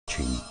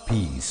watching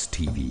Peace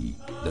TV,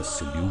 the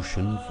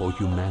solution for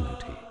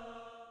humanity.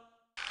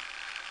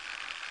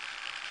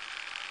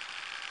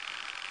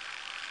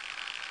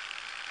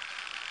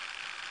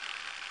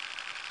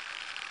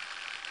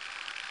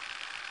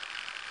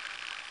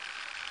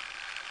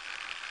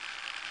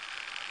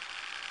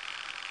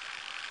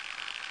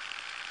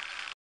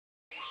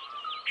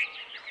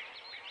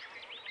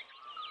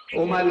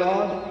 O my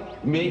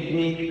Lord, make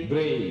me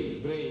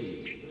brave,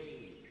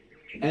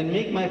 and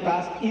make my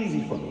task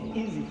easy for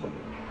me,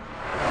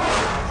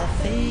 Have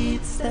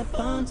faith, step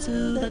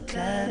onto the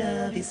cloud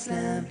of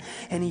Islam,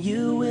 and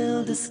you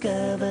will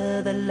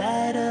discover the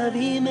light of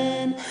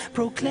Iman.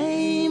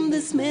 Proclaim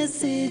this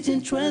message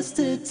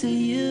entrusted to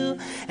you,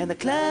 and the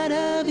cloud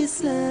of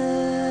Islam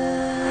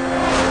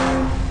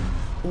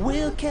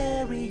will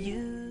carry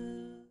you.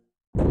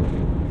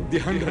 the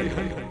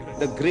 100,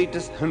 the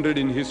greatest 100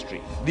 in history.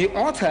 The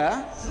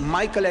author,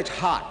 Michael H.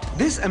 Hart,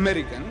 this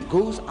American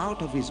goes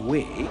out of his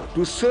way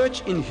to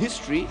search in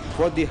history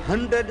for the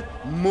 100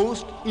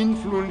 most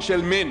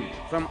influential men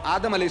from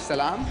Adam alayhi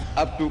salam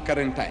up to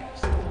current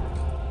times.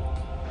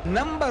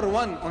 Number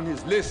one on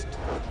his list,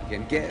 you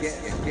can guess.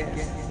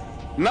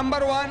 Number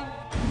one,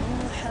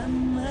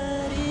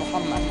 Muhammad.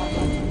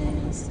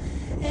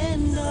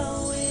 And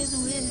always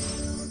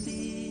will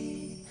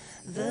be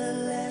the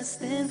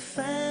last and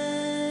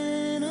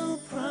final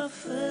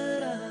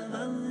prophet of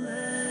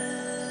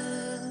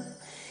Allah.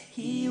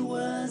 He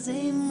was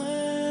a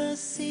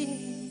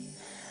mercy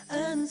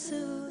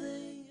unto the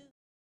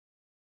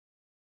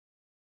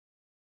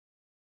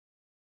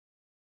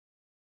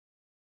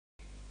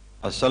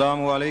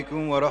Assalamu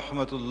alaikum wa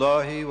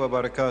rahmatullahi wa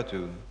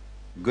barakatuh.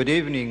 Good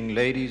evening,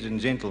 ladies and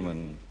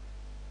gentlemen.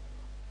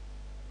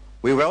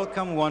 We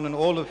welcome one and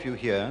all of you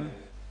here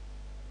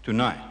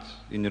tonight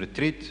in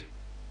retreat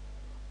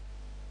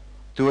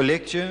to a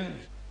lecture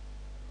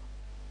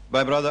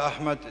by Brother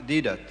Ahmed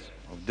Deedat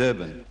of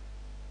Durban.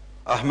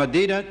 Ahmed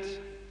Deedat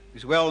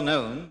is well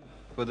known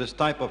for this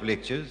type of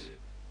lectures,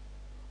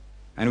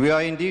 and we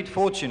are indeed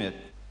fortunate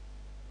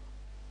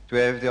to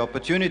have the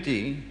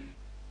opportunity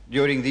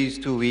during these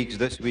 2 weeks,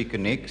 this week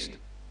and next,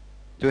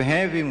 to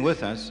have him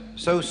with us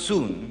so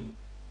soon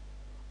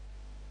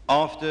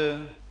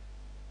after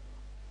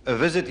a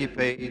visit he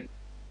paid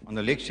on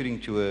a lecturing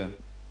tour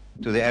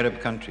to the Arab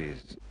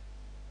countries.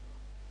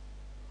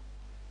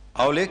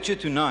 Our lecture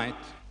tonight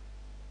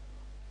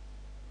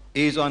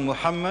is on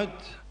Muhammad,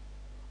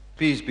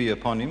 peace be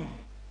upon him,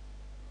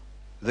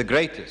 the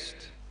greatest.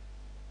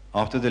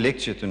 After the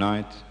lecture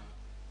tonight,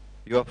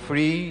 you are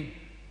free,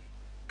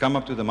 come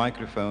up to the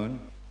microphone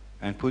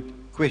and put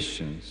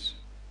questions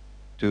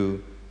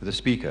to the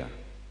speaker.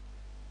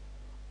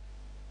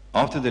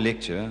 After the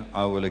lecture,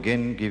 I will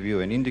again give you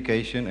an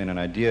indication and an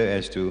idea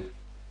as to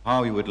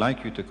how we would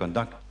like you to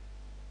conduct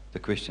the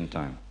question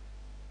time.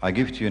 I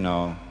give to you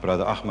now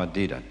Brother Ahmed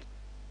Deedat.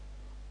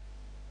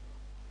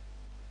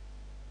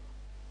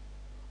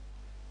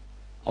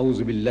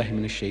 أعوذ بالله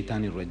من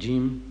الشيطان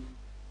الرجيم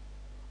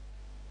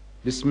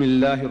بسم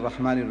الله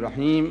الرحمن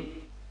الرحيم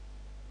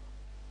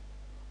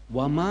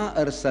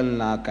وما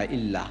أرسلناك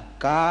إلا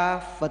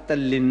كافة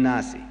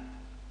للناس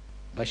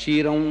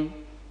بشيرا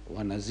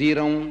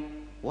ونذيرا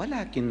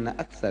ولكن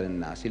أكثر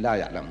الناس لا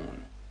يعلمون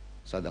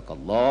صدق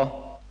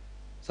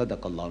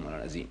الله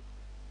العظيم.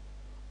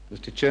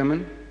 Mr.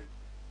 Chairman,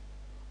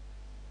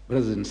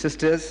 brothers and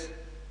sisters,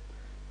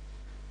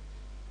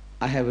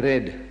 I have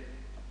read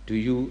to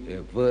you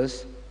a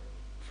verse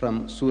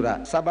from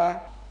Surah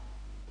Saba,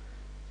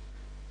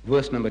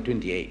 verse number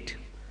 28.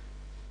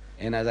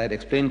 And as I had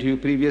explained to you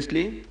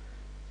previously,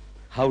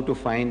 how to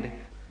find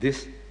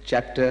this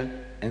chapter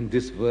and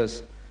this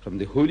verse from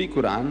the Holy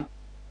Quran,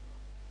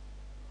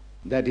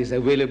 that is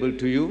available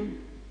to you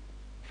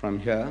from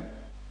here,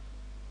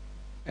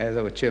 as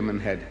our chairman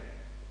had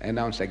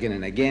announced again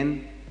and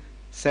again,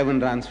 7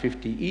 rands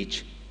 50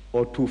 each,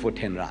 or 2 for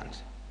 10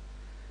 rands.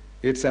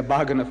 It's a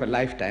bargain of a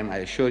lifetime, I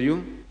assure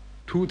you.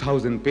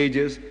 2,000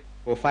 pages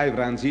for 5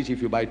 rands each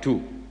if you buy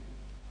 2.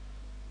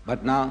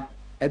 But now,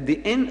 at the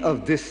end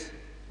of this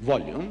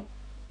volume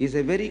is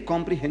a very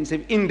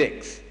comprehensive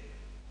index.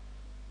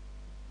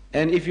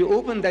 And if you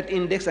open that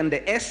index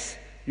under S,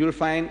 you'll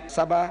find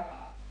Saba,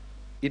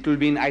 it will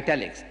be in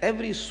italics.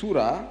 Every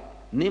surah,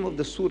 name of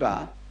the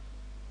surah,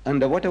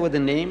 under whatever the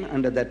name,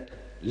 under that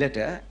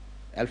letter,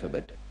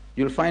 alphabet,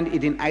 you'll find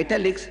it in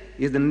italics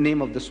is the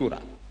name of the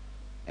surah.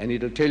 And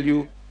it'll tell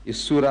you is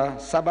Surah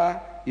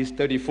Saba is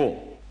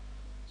 34.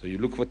 So you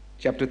look for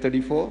chapter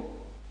 34,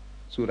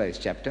 surah is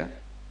chapter,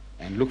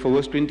 and look for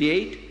verse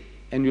 28,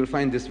 and you'll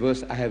find this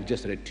verse I have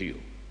just read to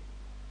you.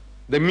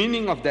 The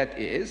meaning of that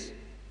is,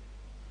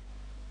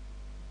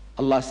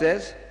 Allah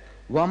says,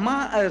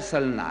 وَمَا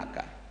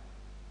أَرْسَلْنَاكَ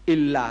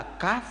إِلَّا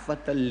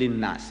كَافَةً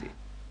لِلنَّاسِ.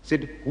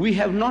 Said, we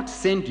have not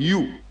sent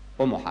you,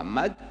 O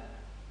Muhammad,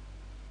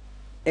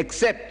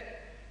 except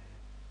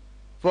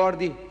for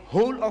the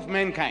whole of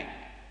mankind.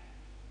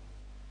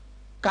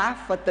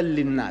 كَافَةً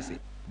لِلنَّاسِ.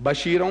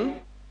 Bashirun,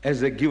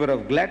 as a giver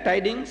of glad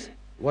tidings,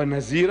 wa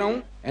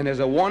nazirun, and as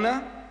a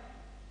warner,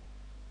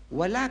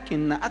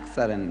 وَلَكِنَّ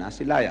أَكْثَرَ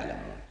النَّاسِ لَا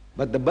يَعْلَمُونَ.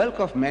 But the bulk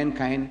of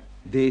mankind,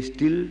 they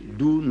still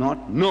do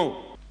not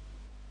know.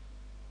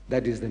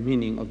 That is the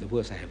meaning of the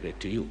verse I have read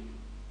to you.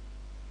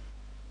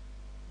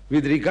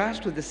 With regards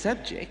to the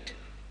subject,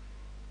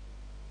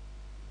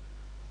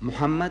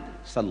 Muhammad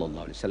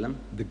sallallahu alaihi wasallam,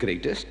 the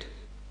greatest,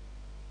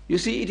 you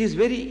see, it is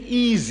very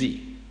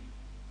easy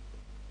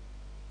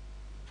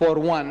for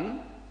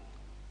one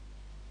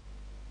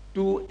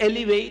to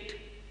elevate,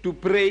 to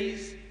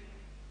praise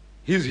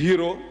his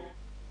hero,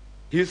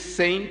 his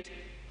saint,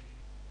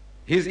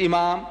 his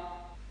imam,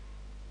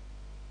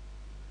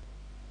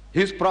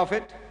 his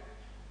prophet.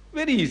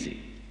 Very easy.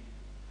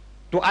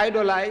 To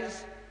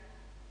idolize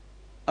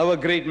our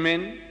great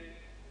men,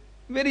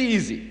 very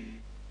easy.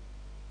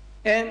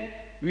 And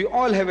we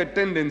all have a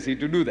tendency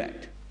to do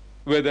that,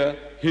 whether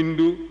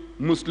Hindu,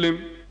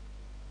 Muslim,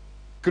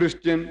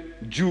 Christian,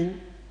 Jew.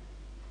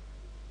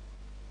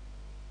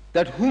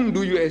 That whom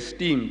do you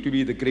esteem to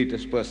be the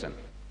greatest person?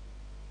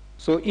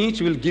 So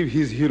each will give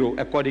his hero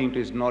according to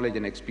his knowledge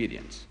and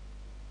experience.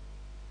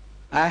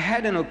 I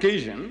had an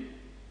occasion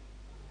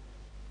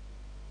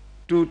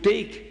to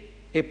take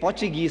a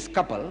Portuguese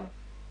couple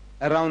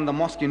around the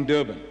mosque in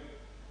Durban.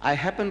 I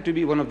happened to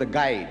be one of the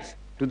guides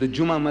to the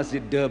Juma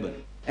Masjid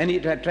Durban, and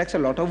it attracts a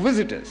lot of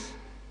visitors.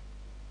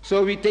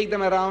 So we take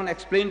them around,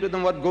 explain to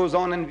them what goes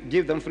on, and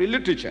give them free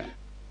literature.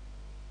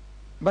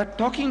 But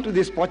talking to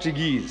this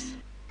Portuguese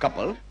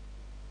couple,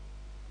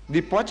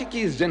 the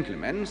Portuguese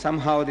gentleman,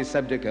 somehow the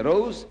subject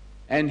arose,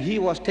 and he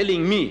was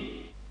telling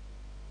me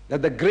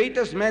that the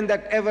greatest man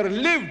that ever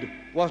lived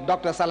was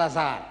Dr.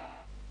 Salazar.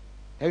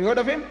 Have you heard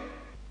of him?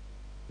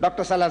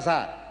 Dr.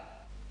 Salazar.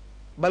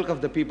 Bulk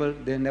of the people,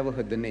 they never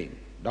heard the name,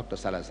 Dr.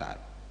 Salazar.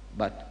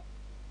 But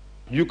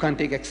you can't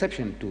take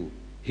exception to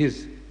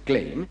his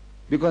claim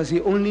because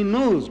he only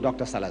knows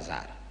Dr.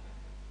 Salazar.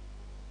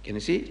 Can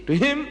you see? To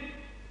him,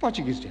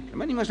 Portuguese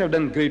gentleman, he must have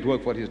done great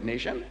work for his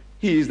nation.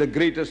 He is the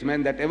greatest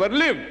man that ever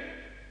lived,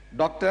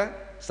 Dr.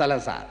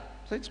 Salazar.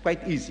 So it's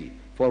quite easy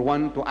for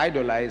one to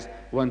idolize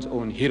one's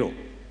own hero.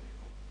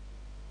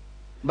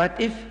 But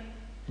if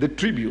the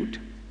tribute,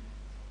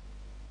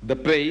 the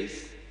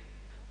praise,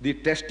 the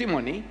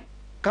testimony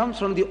comes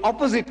from the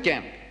opposite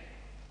camp,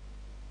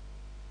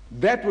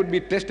 that would be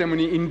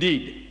testimony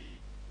indeed.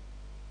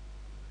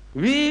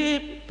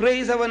 We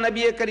praise our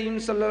Nabi Kareem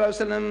sallallahu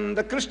alaihi wasallam,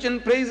 the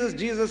Christian praises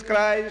Jesus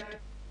Christ,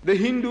 the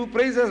Hindu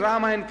praises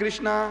Rama and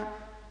Krishna.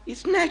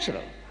 It's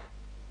natural.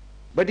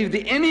 But if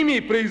the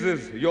enemy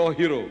praises your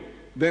hero,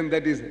 then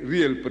that is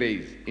real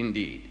praise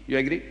indeed. You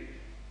agree?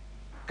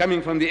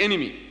 Coming from the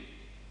enemy.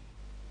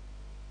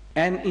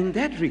 And in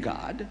that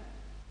regard,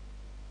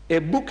 a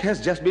book has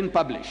just been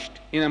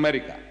published in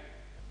America.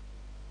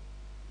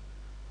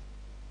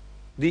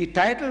 The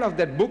title of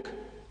that book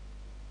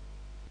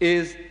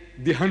is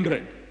The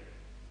 100.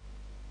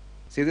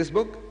 See this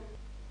book?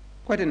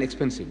 Quite an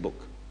expensive book.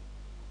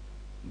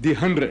 The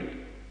 100.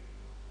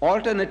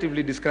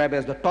 Alternatively described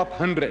as the top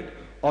 100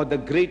 or the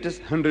greatest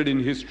 100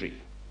 in history.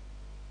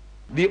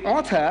 The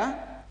author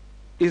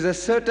is a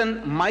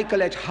certain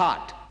Michael H.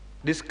 Hart,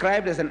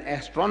 described as an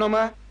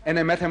astronomer and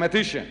a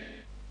mathematician.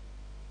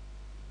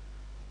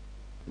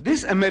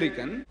 This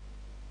American,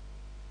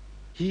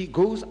 he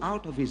goes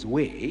out of his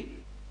way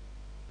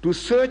to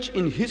search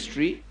in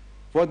history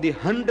for the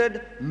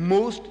 100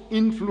 most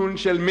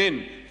influential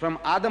men from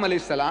Adam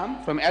alayhi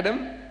salam, from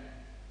Adam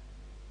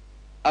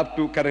up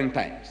to current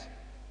times.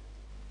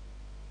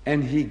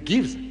 And he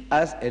gives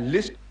us a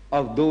list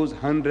of those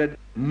 100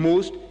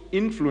 most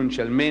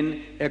influential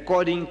men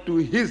according to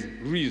his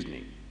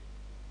reasoning.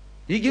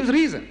 He gives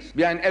reasons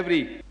behind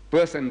every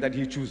person that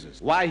he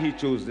chooses. Why he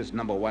chose this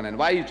number 1 and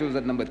why he chose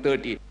that number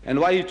 30 and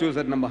why he chose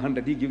that number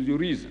 100. He gives you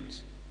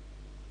reasons.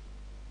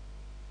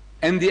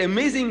 And the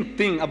amazing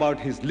thing about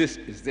his list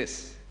is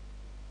this,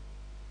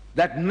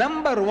 that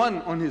number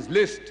 1 on his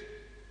list,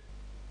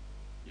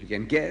 you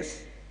can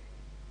guess,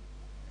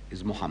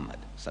 is Muhammad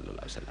sallallahu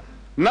alaihi wasallam.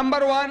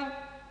 Number 1,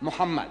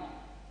 Muhammad.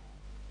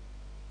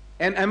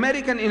 An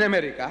American in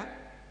America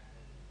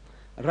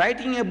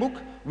writing a book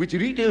which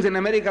retails in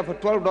America for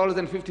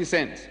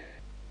 $12.50,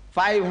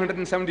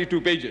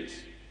 572 pages.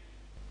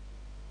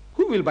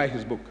 Who will buy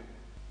his book?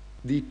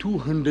 The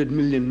 200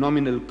 million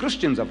nominal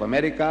Christians of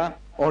America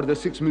or the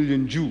 6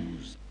 million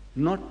Jews,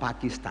 not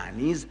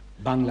Pakistanis,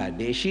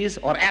 Bangladeshis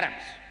or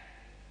Arabs.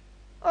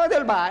 Oh,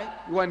 they'll buy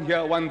one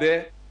here, one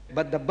there,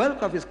 but the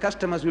bulk of his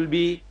customers will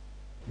be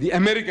the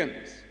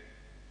Americans.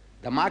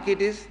 The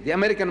market is the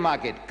American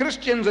market,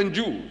 Christians and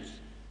Jews.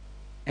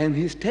 And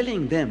he's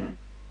telling them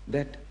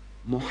that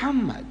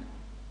Muhammad,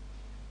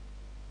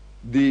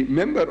 the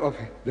member of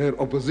their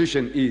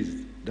opposition,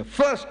 is the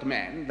first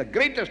man, the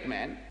greatest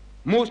man,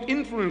 most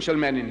influential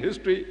man in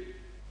history.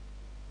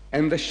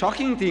 And the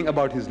shocking thing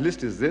about his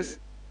list is this,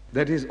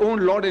 that his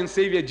own Lord and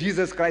Savior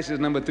Jesus Christ is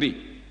number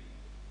 3.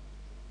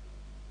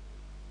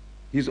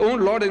 His own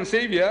Lord and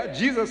Savior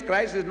Jesus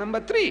Christ is number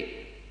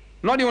 3,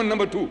 not even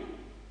number 2.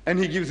 And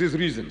he gives his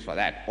reasons for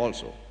that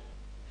also.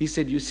 He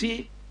said, you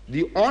see,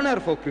 the honor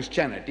for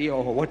Christianity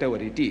or whatever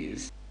it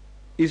is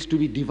is to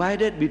be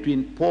divided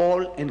between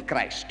Paul and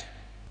Christ.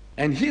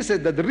 And he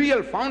said that the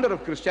real founder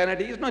of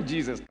Christianity is not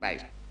Jesus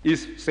Christ,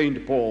 is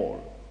Saint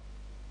Paul.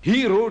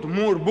 He wrote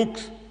more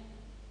books.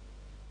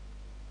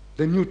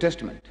 The New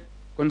Testament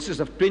consists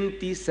of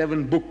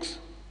 27 books,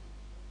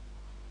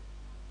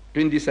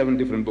 27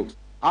 different books,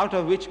 out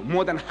of which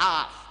more than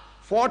half,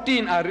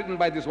 14 are written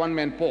by this one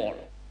man, Paul,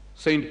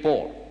 Saint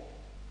Paul,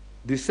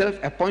 the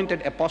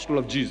self-appointed apostle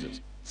of Jesus.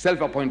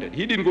 Self-appointed.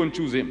 He didn't go and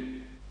choose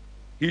him.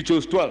 He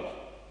chose 12.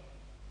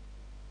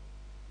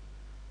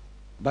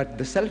 But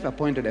the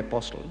self-appointed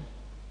apostle,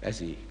 as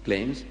he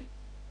claims,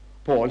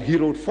 Paul, he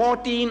wrote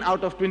 14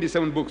 out of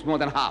 27 books, more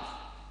than half.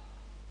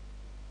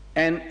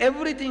 And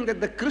everything that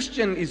the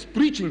Christian is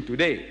preaching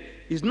today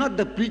is not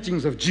the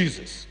preachings of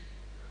Jesus,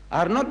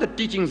 are not the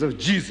teachings of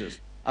Jesus,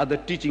 are the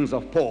teachings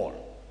of Paul.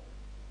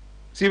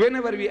 See,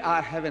 whenever we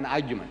have an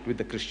argument with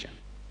the Christian,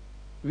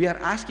 we are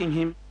asking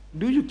him,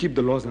 do you keep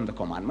the laws and the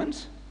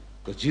commandments?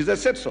 Because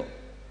Jesus said so.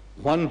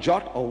 One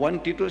jot or one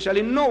tittle shall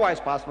in no wise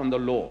pass from the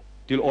law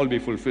till all be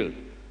fulfilled.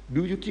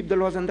 Do you keep the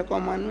laws and the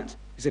commandments?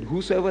 He said,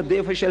 whosoever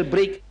therefore shall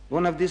break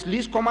one of these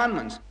least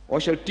commandments,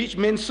 or shall teach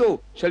men so,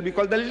 shall be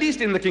called the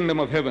least in the kingdom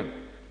of heaven.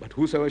 But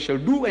whosoever shall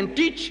do and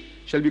teach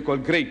shall be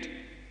called great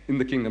in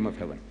the kingdom of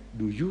heaven.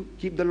 Do you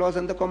keep the laws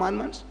and the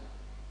commandments?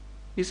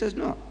 He says,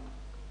 no.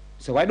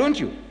 So why don't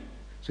you?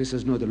 So he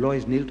says, no, the law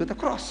is nailed to the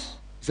cross.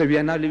 So we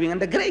are now living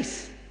under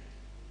grace.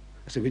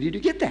 I said, where did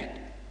you get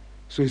that?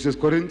 So he says,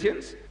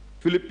 Corinthians,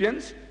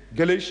 Philippians,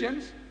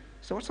 Galatians.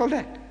 So what's all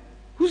that?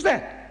 Who's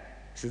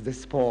that? He says, this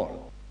is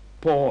Paul.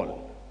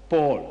 Paul.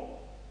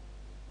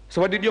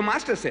 So what did your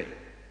master say?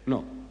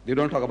 No, they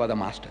don't talk about the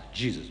master,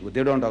 Jesus.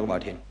 They don't talk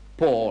about him.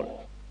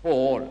 Paul.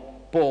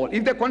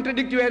 If they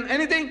contradict you in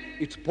anything,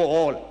 it's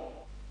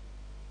Paul.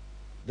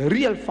 The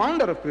real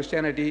founder of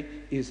Christianity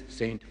is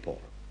Saint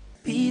Paul.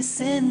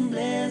 Peace and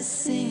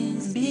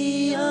blessings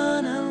be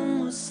on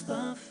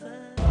Al-Mustafa.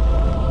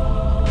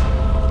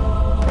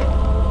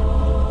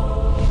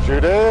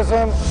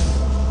 Judaism,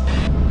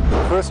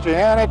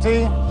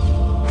 Christianity,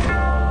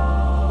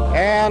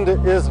 and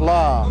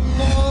Islam.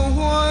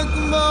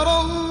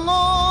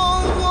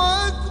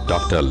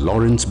 Dr.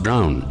 Lawrence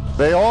Brown.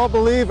 They all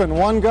believe in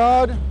one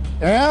God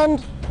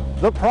and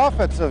the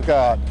prophets of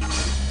God.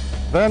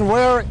 Then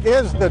where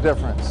is the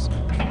difference?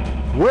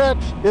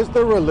 Which is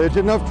the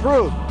religion of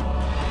truth?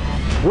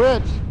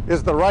 Which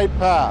is the right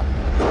path?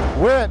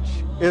 Which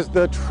is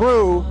the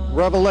true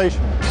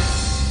revelation?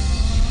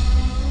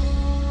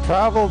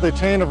 Travel the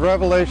chain of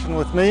revelation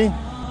with me,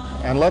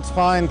 and let's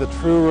find the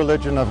true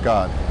religion of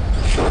God.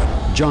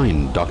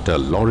 Join Dr.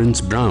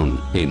 Lawrence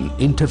Brown in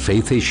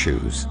Interfaith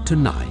Issues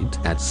tonight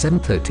at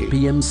 7:30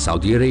 p.m.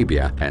 Saudi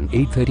Arabia and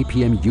 8:30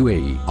 p.m.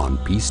 UAE on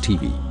Peace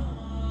TV.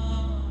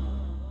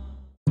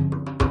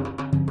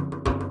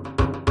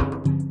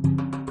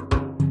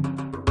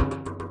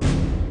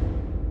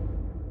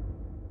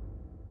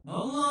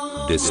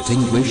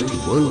 Distinguished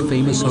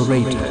world-famous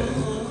orators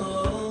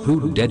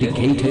who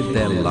dedicated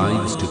their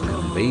lives to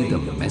convey the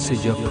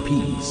message of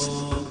peace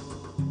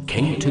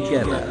came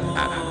together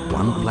at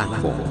one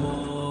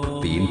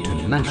platform, the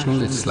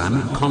International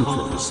Islamic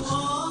Conference,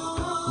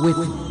 with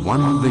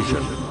one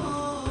vision,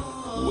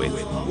 with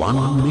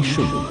one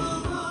mission,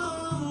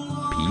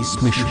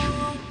 Peace Mission.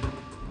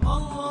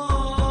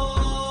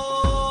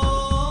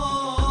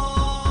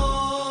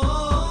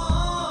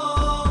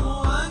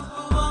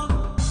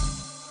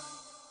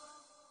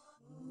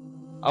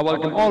 I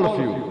welcome all of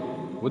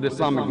you with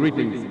Islamic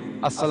greetings.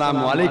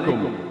 Assalamu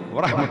alaikum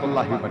wa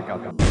rahmatullahi wa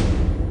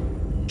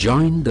barakatuh.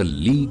 Join the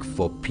League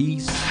for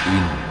Peace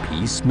in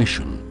Peace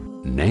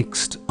Mission,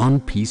 next on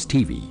Peace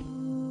TV.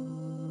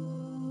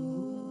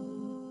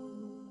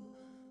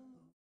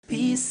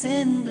 Peace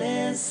and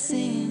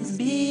blessings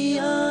be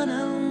on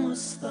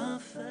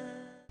Al-Mustafa.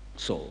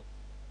 So,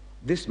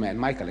 this man,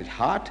 Michael H.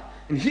 Hart,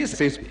 and he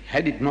says,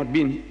 had it not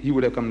been, he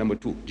would have come number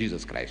 2,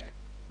 Jesus Christ.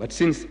 But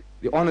since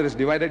the honor is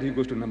divided, he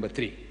goes to number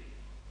 3.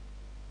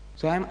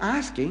 So I'm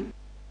asking,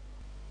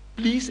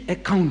 please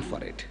account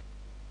for it.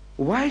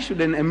 Why should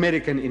an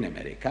American in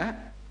America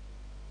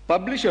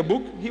publish a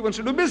book? He wants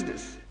to do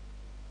business.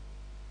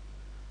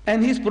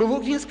 And he's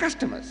provoking his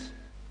customers.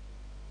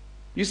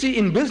 You see,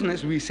 in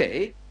business, we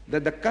say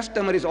that the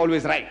customer is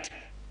always right.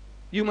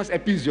 You must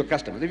appease your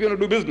customers. If you want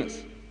to do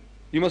business,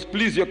 you must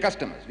please your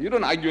customers. You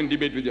don't argue and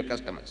debate with your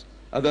customers.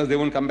 Otherwise, they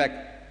won't come back.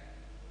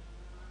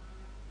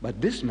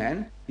 But this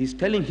man is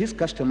telling his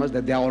customers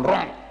that they are all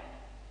wrong.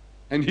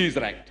 And he is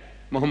right.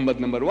 Muhammad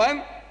number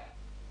 1,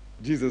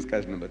 Jesus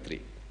Christ number 3.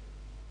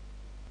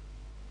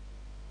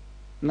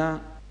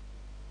 Now,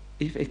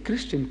 if a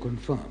Christian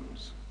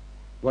confirms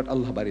what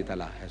Allah Bari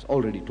Ta'ala has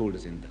already told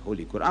us in the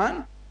Holy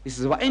Quran, he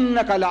says,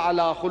 وَإِنَّكَ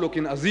لَعَلَىٰ خُلُقٍ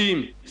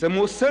عَظِيمٍ. So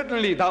most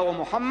certainly thou, O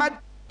Muhammad,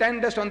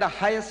 standest on the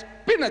highest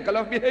pinnacle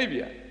of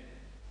behavior.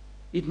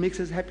 It makes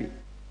us happy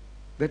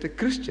that a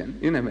Christian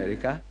in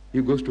America,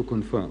 he goes to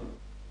confirm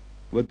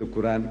what the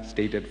Quran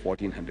stated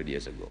 1400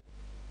 years ago.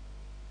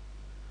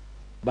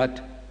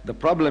 But the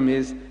problem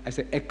is, I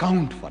say,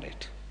 account for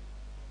it.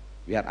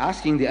 We are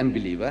asking the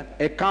unbeliever,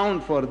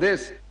 account for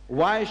this.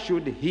 Why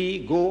should he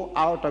go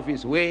out of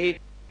his way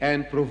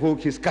and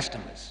provoke his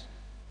customers?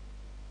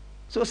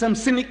 So some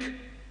cynic,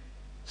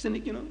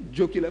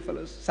 jocular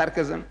fellows,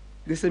 sarcasm.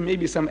 They say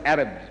maybe some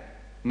Arab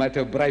might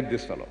have bribed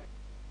this fellow.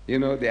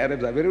 The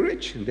Arabs are very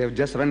rich. They have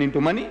just run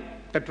into money,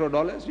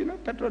 petrodollars,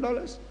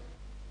 petrodollars.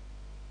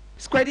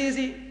 It's quite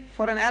easy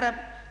for an Arab.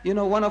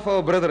 One of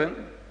our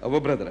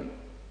brethren,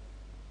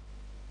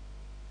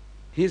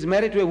 he's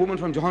married to a woman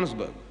from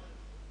Johannesburg,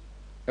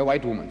 a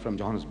white woman from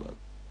Johannesburg.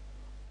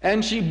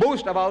 And she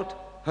boasts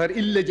about her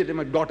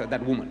illegitimate daughter,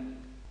 that woman,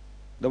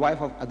 the wife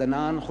of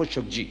Adnan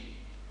Khoshoggji.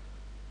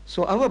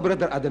 So our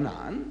brother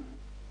Adnan,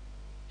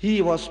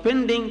 he was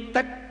spending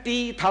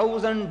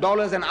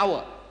 $30,000 an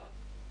hour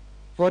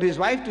for his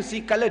wife to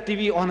see color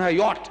TV on her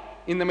yacht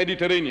in the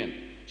Mediterranean.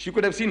 She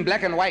could have seen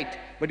black and white,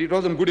 but it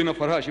wasn't good enough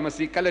for her. She must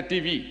see color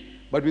TV.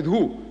 But with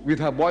who? With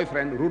her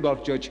boyfriend,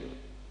 Rudolph Churchill.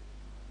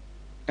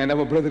 And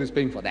our brother is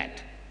paying for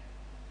that.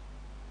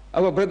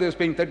 Our brother is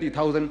paying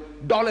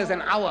 $30,000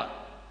 an hour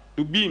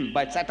to beam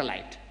by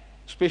satellite,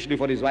 especially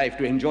for his wife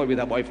to enjoy with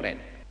her boyfriend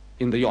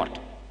in the yacht.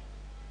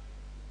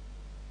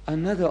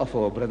 Another of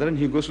our brethren,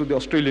 he goes to the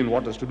Australian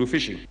waters to do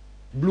fishing.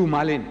 Blue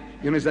marlin,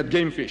 it's that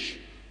game fish.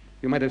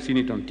 You might have seen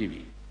it on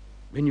TV.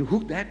 When you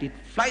hook that, it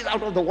flies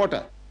out of the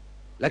water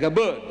like a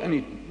bird, and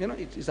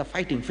it's a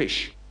fighting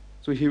fish.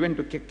 So he went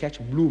to catch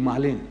blue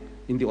marlin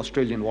in the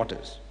Australian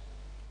waters.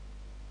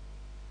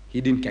 He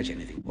didn't catch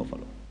anything, poor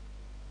fellow.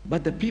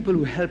 But the people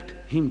who helped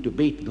him to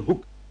bait the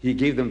hook, he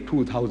gave them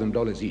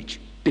 $2,000 each,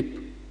 tip,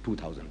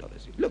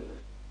 $2,000 each. Look,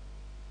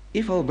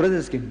 if our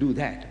brothers can do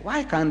that,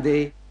 why can't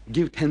they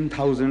give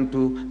 10,000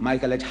 to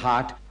Michael H.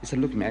 Hart? He said,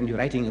 look man, you're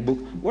writing a book.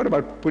 What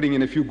about putting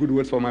in a few good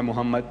words for my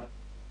Muhammad?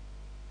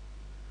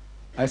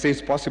 I say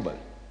it's possible,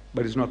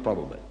 but it's not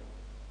probable.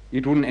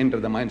 It wouldn't enter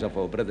the minds of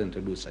our brethren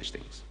to do such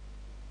things.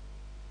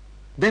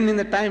 Then in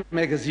the Time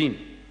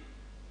magazine,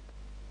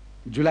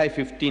 July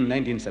 15,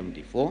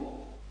 1974,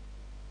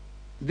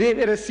 there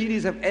were a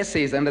series of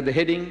essays under the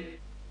heading,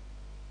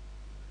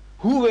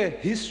 Who were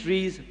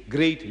history's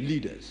great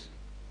leaders?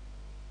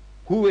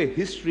 Who were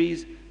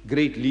history's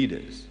great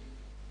leaders?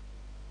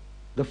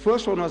 The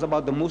first one was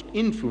about the most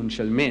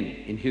influential men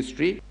in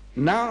history.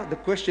 Now the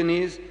question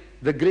is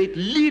the great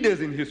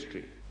leaders in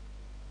history.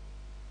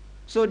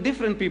 So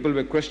different people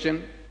were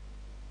questioned,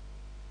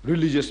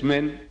 religious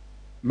men,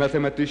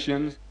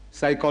 mathematicians,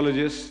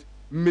 psychologists,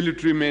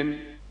 military men.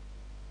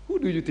 Who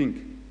do you think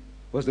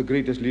was the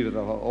greatest leader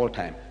of all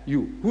time?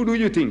 You. Who do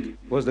you think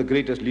was the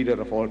greatest leader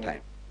of all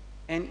time?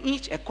 And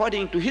each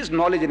according to his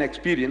knowledge and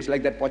experience,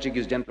 like that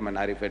Portuguese gentleman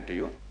I referred to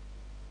you,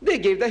 they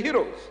gave the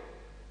heroes.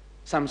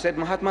 Some said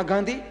Mahatma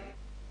Gandhi,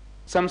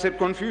 some said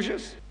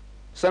Confucius,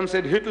 some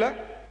said Hitler.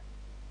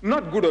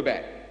 Not good or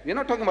bad. We're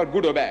not talking about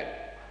good or bad.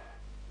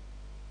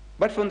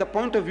 But from the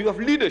point of view of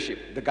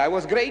leadership, the guy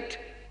was great.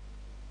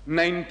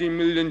 90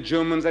 million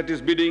Germans at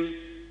his bidding,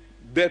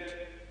 death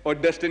or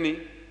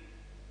destiny,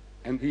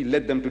 and he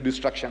led them to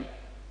destruction.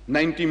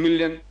 90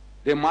 million,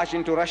 they marched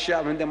into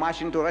Russia. When they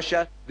marched into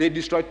Russia, they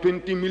destroyed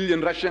 20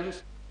 million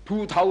Russians,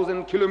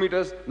 2,000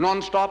 kilometers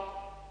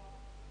non-stop.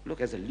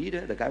 Look, as a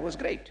leader, the guy was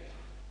great.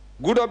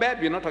 Good or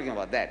bad, we're not talking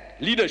about that.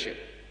 Leadership.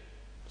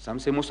 Some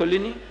say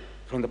Mussolini,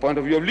 from the point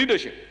of view of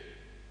leadership,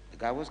 the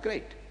guy was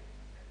great.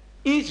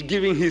 Each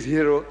giving his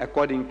hero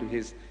according to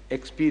his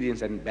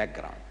experience and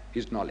background,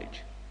 his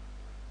knowledge.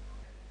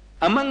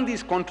 Among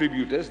these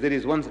contributors, there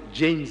is one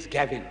James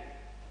Gavin.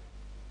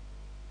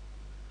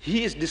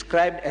 He is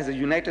described as a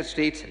United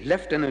States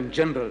Lieutenant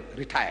General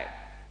retired.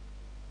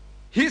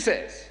 He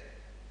says,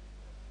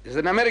 this is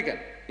an American,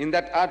 in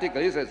that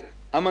article he says,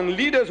 among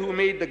leaders who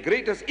made the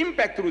greatest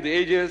impact through the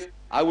ages,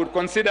 I would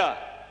consider,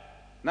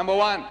 number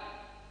one,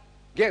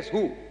 guess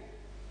who?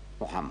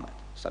 Muhammad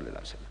sallallahu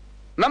alaihi wasallam.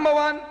 Number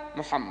one,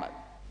 Muhammad.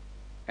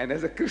 And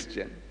as a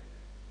Christian,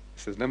 he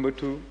says, number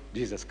two,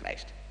 Jesus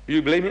Christ. Do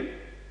you blame him?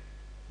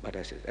 But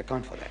I said,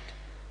 account for that.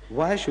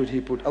 Why should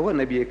he put our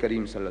Nabi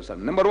Kareem sallallahu alaihi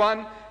wasallam number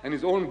one and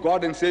his own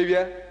God and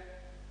Savior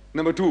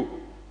number two?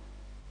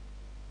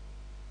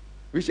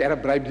 Which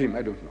Arab bribed him?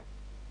 I don't know.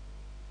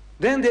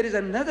 Then there is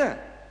another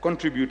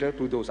contributor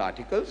to those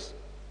articles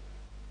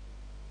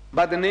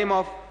by the name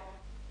of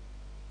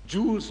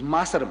Jules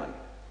Masserman.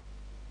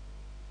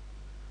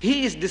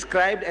 He is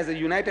described as a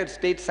United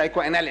States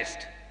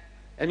psychoanalyst.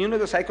 And you know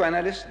the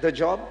psychoanalyst, the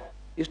job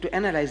is to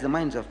analyze the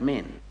minds of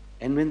men.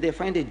 And when they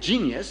find a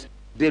genius,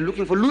 they're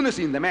looking for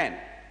lunacy in the man.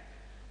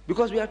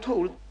 Because we are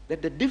told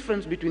that the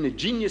difference between a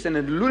genius and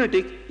a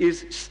lunatic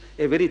is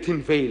a very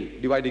thin veil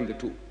dividing the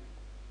two.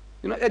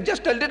 You know,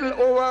 just a little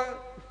over,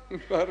 you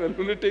are a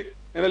lunatic,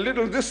 and a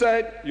little this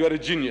side, you are a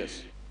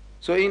genius.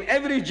 So in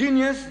every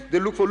genius, they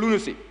look for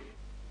lunacy.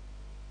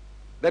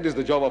 That is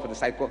the job of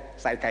the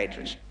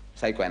psychiatrist,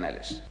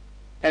 psychoanalyst.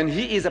 And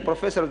he is a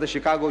professor of the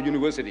Chicago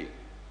University,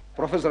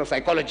 professor of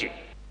psychology.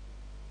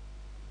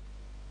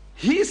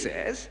 He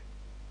says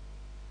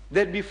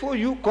that before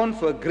you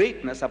confer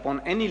greatness upon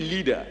any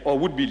leader or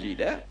would-be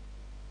leader,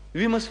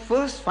 we must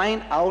first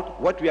find out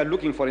what we are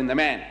looking for in the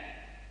man.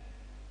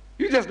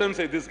 You just don't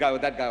say this guy or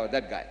that guy or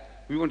that guy.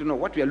 We want to know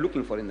what we are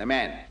looking for in the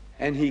man.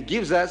 and he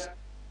gives us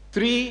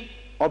 3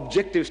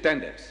 objective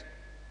standards.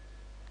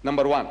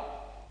 Number 1,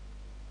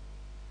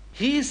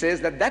 he says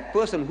that that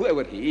person,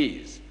 whoever he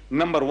is,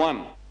 number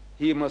 1,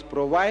 he must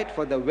provide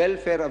for the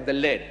welfare of the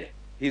led.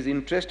 He is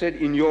interested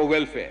in your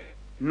welfare,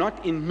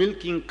 not in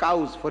milking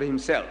cows for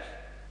himself,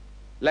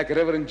 like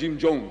Reverend Jim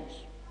Jones.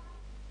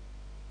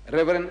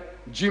 Reverend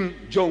Jim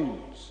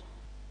Jones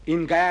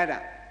in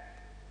Guyana.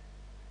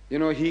 You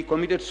know, he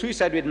committed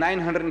suicide with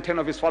 910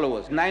 of his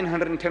followers.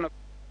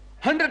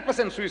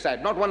 100%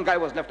 suicide. Not one guy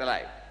was left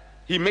alive.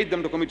 He made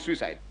them to commit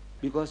suicide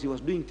because he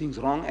was doing things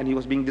wrong and he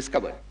was being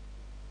discovered.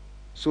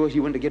 So he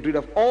wanted to get rid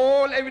of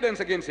all evidence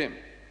against him.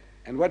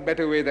 And what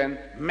better way than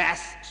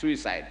mass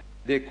suicide?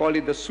 They call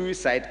it the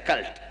suicide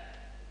cult.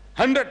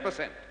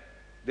 100%.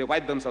 They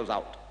wipe themselves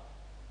out.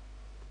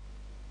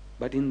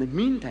 But in the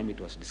meantime, it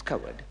was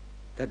discovered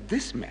that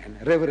this man,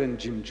 Reverend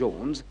Jim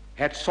Jones,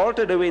 had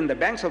salted away in the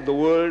banks of the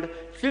world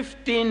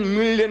 $15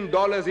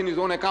 million in his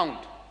own account.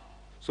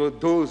 So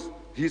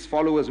his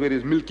followers were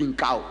his milking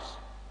cows.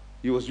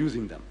 He was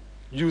using them.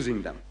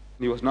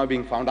 He was now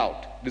being found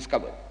out,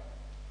 discovered.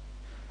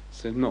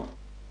 So no,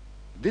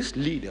 this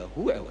leader,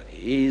 whoever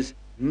he is,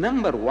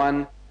 number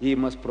 1, he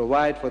must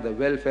provide for the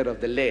welfare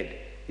of the led.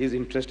 He is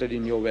interested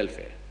in your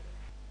welfare.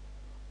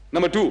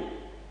 Number 2,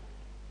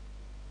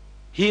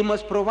 he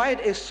must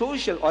provide a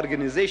social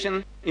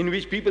organization in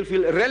which people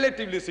feel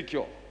relatively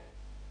secure.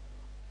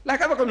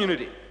 Like our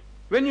community.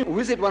 When you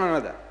visit one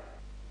another,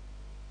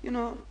 you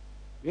know,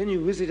 when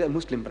you visit a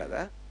Muslim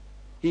brother,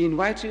 he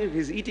invites you, if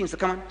he's eating, so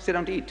come on, sit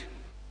down to eat.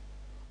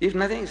 If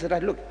nothing, he said,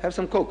 right, look, have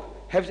some Coke,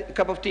 have a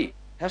cup of tea,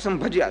 have some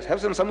bhajias,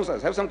 have some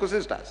samosas, have some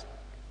kusistas.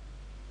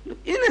 Look,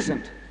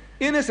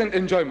 innocent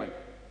enjoyment.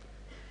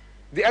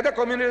 The other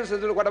community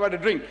says, look, what about a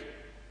drink?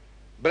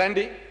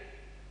 Brandy?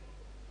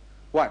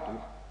 What?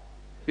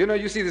 You know,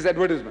 you see these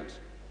advertisements.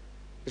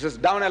 It says,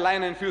 down a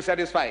lion and feel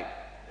satisfied.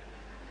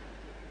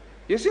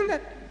 You seen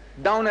that?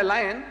 Down a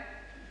lion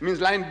means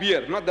lion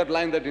beer, not that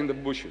lion that in the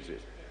bushes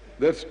is.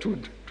 That's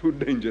too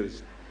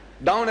dangerous.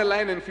 Down a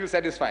lion and feel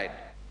satisfied.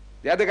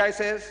 The other guy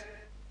says,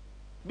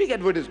 big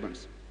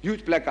advertisements,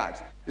 huge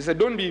placards. He said,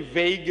 don't be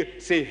vague,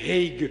 say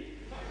Hague.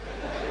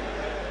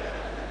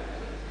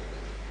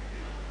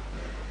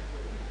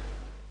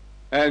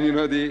 And you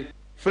know, the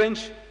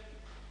French,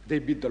 they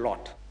beat the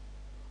lot.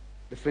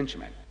 The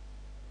Frenchman.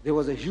 There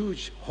was a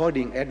huge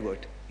hoarding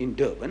advert in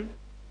Durban,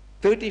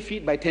 30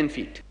 feet by 10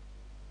 feet.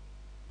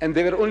 And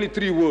there were only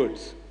 3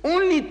 words.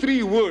 Only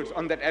 3 words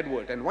on that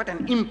advert. And what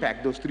an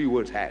impact those 3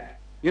 words had.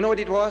 You know what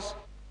it was?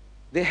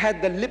 They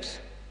had the lips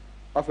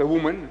of a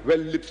woman, well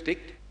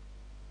lipsticked,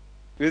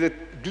 with a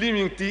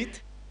gleaming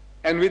teeth,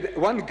 and with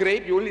one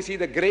grape, you only see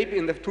the grape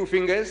in the 2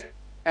 fingers,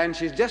 and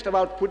she's just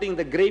about putting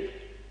the grape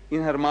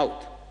in her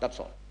mouth. That's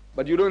all.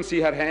 But you don't see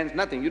her hands,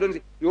 nothing.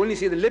 You only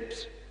see the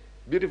lips,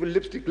 beautiful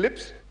lipstick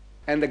lips,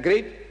 and the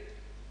grape,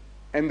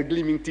 and the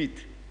gleaming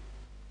teeth.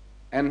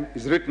 And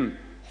it's written,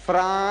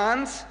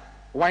 France,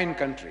 wine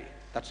country.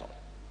 That's all.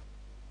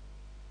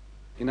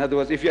 In other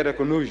words, if you're a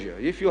connoisseur,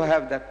 if you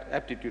have that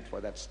aptitude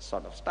for that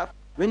sort of stuff,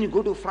 when you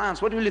go to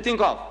France, what will you think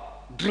of?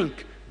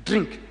 Drink,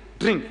 drink,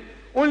 drink.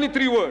 Only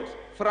 3 words.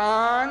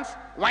 France,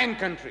 wine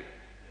country.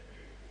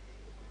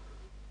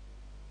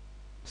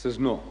 He says,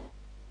 no.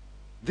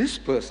 This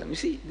person, you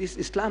see, this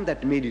Islam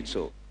that made it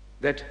so,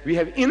 that we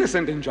have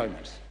innocent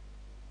enjoyments.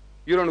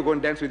 You don't want to go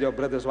and dance with your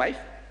brother's wife?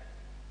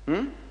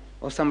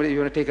 Or somebody, you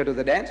want to take her to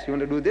the dance? You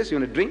want to do this? You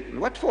want to drink?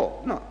 What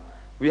for? No.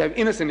 We have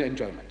innocent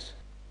enjoyments.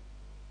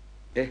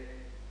 It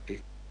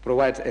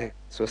provides a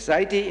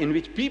society in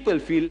which people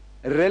feel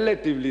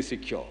relatively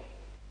secure.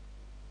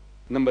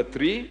 Number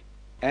 3,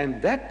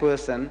 and that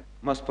person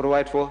must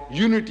provide for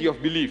unity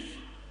of belief.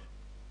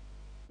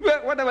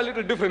 Well, what are our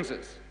little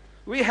differences?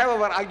 We have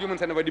our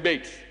arguments and our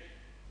debates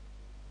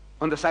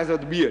on the size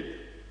of the beard.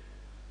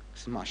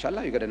 So,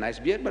 mashallah, you got a nice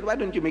beard, but why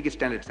don't you make it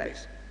standard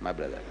size, my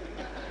brother?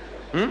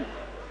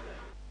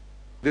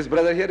 This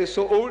brother here is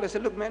so old. I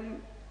said, look,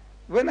 man,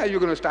 when are you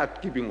going to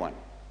start keeping one?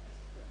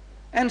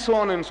 And so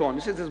on and so on.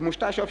 He says, this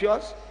moustache of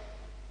yours,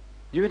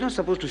 you were not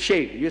supposed to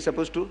shave. You were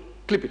supposed to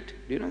clip it.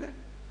 Do you know that?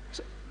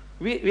 So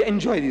we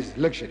enjoy these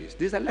luxuries.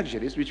 These are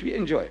luxuries which we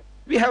enjoy.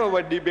 We have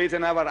our debates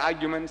and our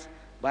arguments,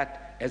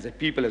 but as a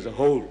people as a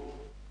whole,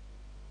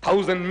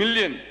 1,000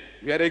 million,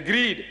 we are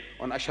agreed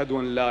on Ashhadu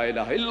an la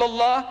ilaha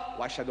illallah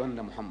wa Ashhadu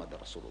anna Muhammad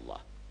Rasulullah.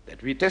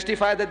 That we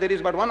testify that there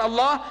is but one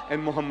Allah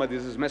and Muhammad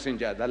is his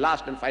messenger, the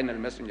last and final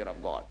messenger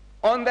of God.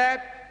 On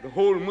that, the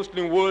whole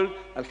Muslim world,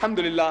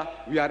 alhamdulillah,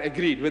 we are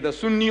agreed, whether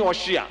Sunni or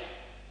Shia.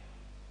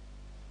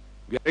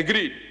 We are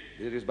agreed.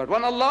 There is but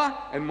one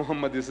Allah and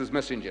Muhammad is his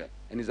messenger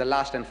and is the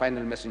last and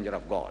final messenger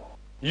of God.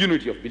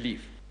 Unity of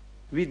belief.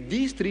 With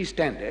these 3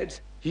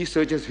 standards, he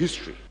searches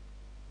history.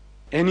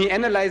 And he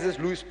analyzes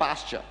Louis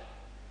Pasteur,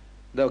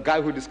 the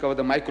guy who discovered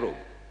the microbe.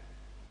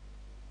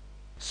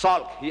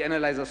 Salk, he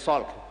analyzes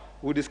Salk,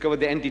 who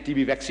discovered the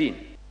anti-TB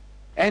vaccine.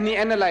 And he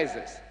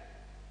analyzes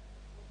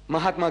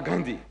Mahatma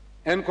Gandhi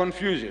and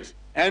Confucius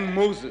and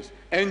Moses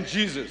and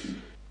Jesus.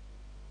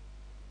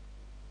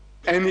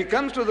 And he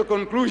comes to the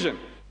conclusion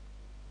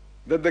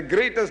that the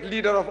greatest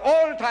leader of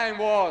all time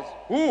was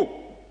who?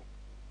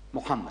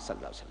 Muhammad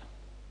sallallahu alaihi wasallam.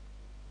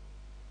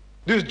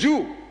 This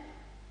Jew,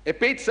 a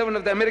paid servant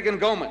of the American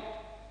government,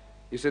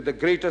 he said the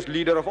greatest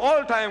leader of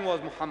all time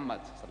was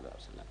Muhammad sallallahu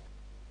alaihi wasallam.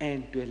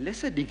 And to a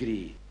lesser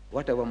degree,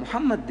 whatever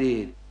Muhammad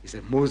did, he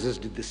said Moses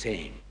did the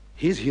same.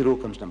 His hero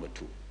comes number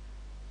 2.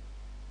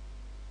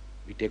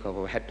 We take off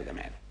our hat to the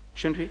man,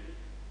 shouldn't we?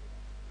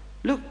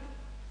 Look,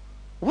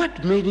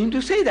 what made him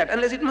to say that,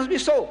 unless it must be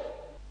so?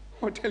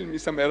 Oh, tell me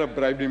some Arab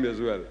bribed him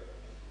as well.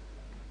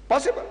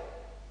 Possible,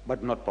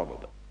 but not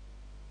probable.